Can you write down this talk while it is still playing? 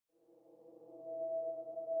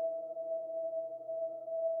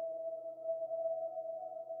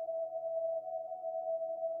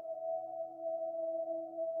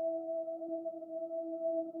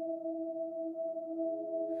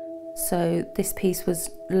So this piece was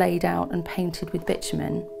laid out and painted with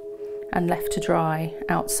bitumen and left to dry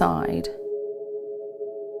outside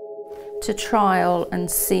to trial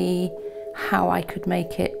and see how I could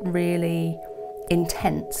make it really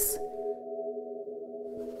intense.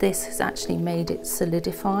 This has actually made it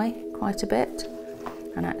solidify quite a bit,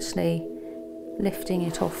 and actually lifting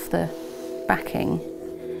it off the backing,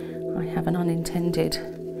 I have an unintended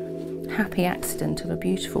happy accident of a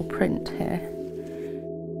beautiful print here.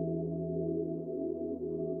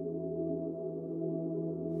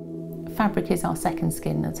 Fabric is our second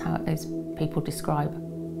skin, that's how as people describe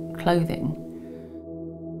clothing.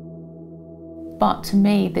 But to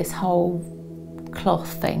me, this whole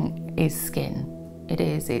cloth thing is skin. It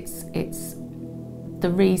is, it's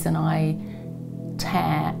the reason I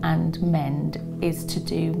tear and mend is to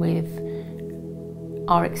do with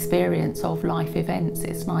our experience of life events.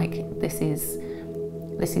 It's like this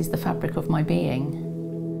is the fabric of my being.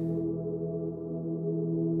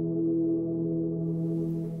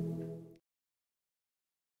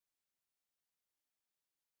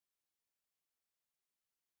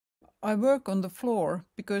 I work on the floor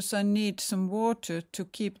because I need some water to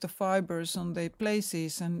keep the fibers on their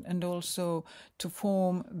places and also to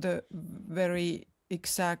form the very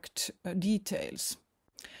exact details.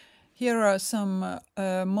 Here are some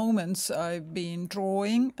moments I've been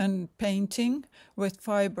drawing and painting with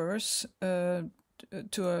fibers to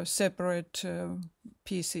a separate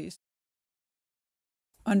pieces.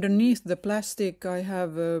 Underneath the plastic I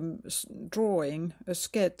have a drawing, a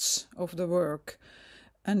sketch of the work,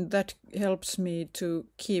 and that helps me to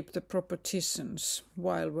keep the proper distance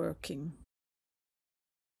while working.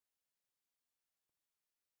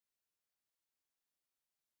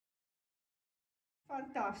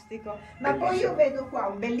 Fantastico, ma poi io vedo qua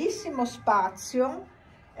un bellissimo spazio,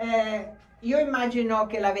 io immagino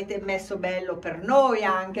che l'avete messo bello per noi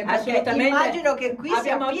anche, perché immagino che qui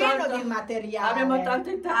sia pieno di materiale. Abbiamo tolto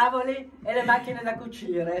i tavoli e le macchine da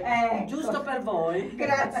cucire, giusto per voi.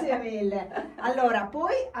 Grazie mille. Allora,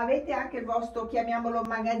 poi avete anche il vostro, chiamiamolo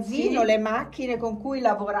magazzino, sì, le macchine con cui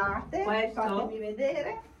lavorate. Questo. Fatemi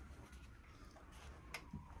vedere.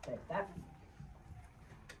 Aspetta.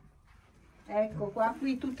 Ecco qua,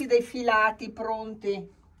 qui tutti dei filati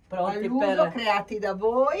pronti all'uso, creati da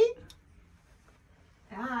voi.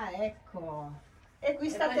 Ah, ecco. E qui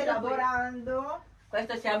state lavorando?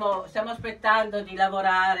 Questo stiamo aspettando di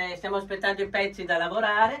lavorare, stiamo aspettando i pezzi da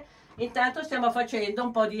lavorare. Intanto stiamo facendo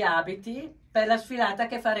un po' di abiti per la sfilata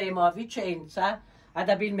che faremo a Vicenza, ad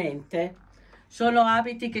Abilmente. Sono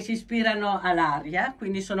abiti che si ispirano all'aria,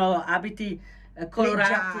 quindi sono abiti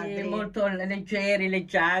colorati, leggiadri, molto leggeri,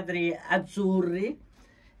 leggiadri, azzurri.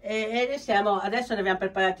 E adesso ne abbiamo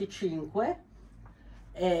preparati 5.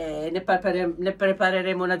 E ne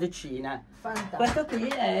prepareremo una decina. Fantastico. Questo qui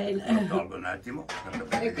è il... Tolgo un attimo.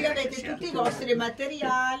 E qui avete tutti i vostri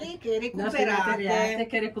materiali che recuperate.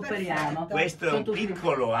 Che recuperiamo. Perfetto. Questo è un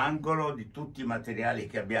piccolo angolo di tutti i materiali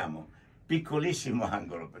che abbiamo. Piccolissimo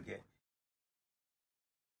angolo, perché...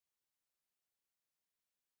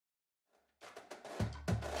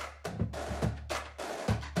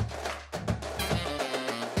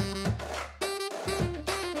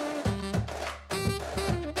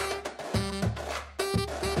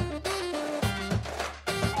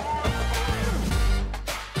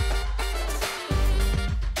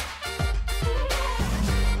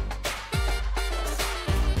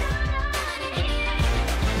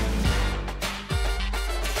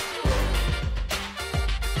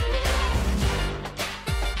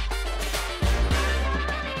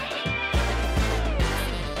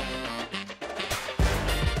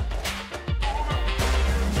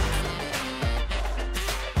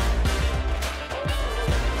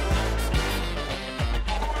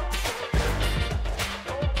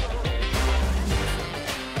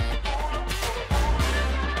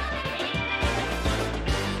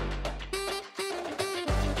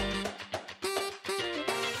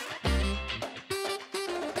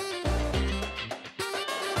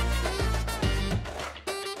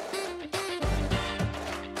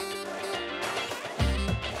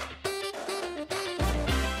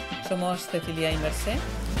 Somos Cecilia y Mercé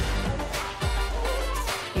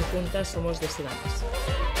y juntas somos Desedamas.